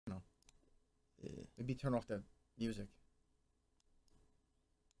Maybe turn off the music.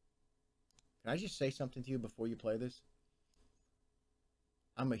 Can I just say something to you before you play this?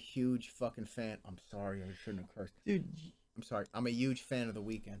 I'm a huge fucking fan. I'm sorry, I shouldn't have cursed. Dude. I'm sorry. I'm a huge fan of The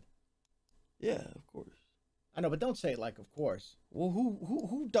Weeknd. Yeah, of course. I know, but don't say it like, of course. Well,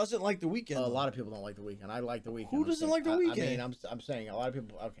 who doesn't like The Weeknd? A lot of people don't like The Weeknd. I like The Weeknd. Who doesn't like The Weeknd? I mean, I'm saying a lot of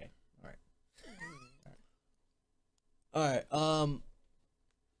people. Okay, all right. All right. All right.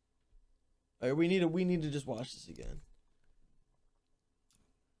 We need to just watch this again.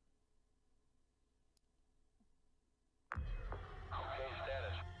 Okay,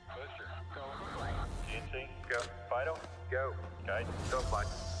 status. Booster, go. GNC, go. Vital, go. Guidance, go, flight.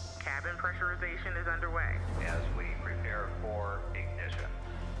 Cabin pressurization is underway. As we prepare for ignition.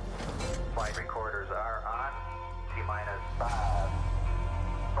 Flight recorders are on. T-minus 5,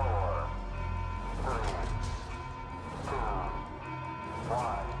 4, 3, 2,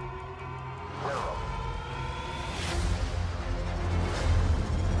 1, 0.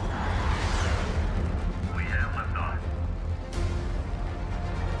 We have liftoff.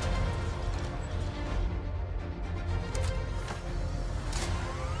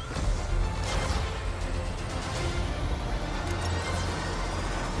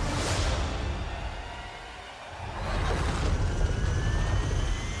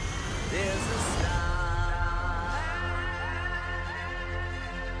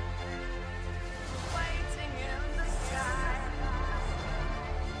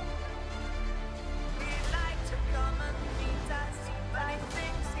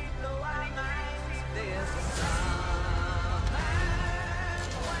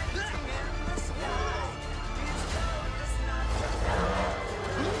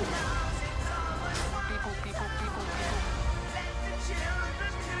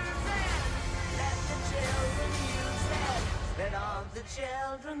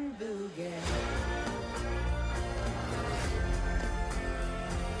 Children boogie.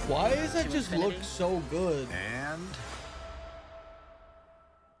 Why does that just look so good? And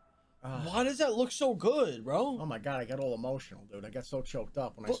Why does that look so good, bro? Oh my god, I got all emotional, dude. I got so choked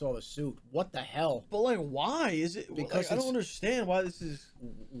up when I saw the suit. What the hell? But like, why is it? Because like, I don't understand why this is.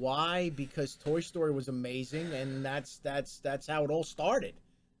 Why? Because Toy Story was amazing, and that's how it all started.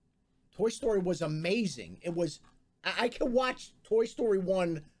 Toy Story was amazing. It was. I could watch Toy Story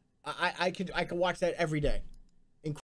 1. I could watch that every day.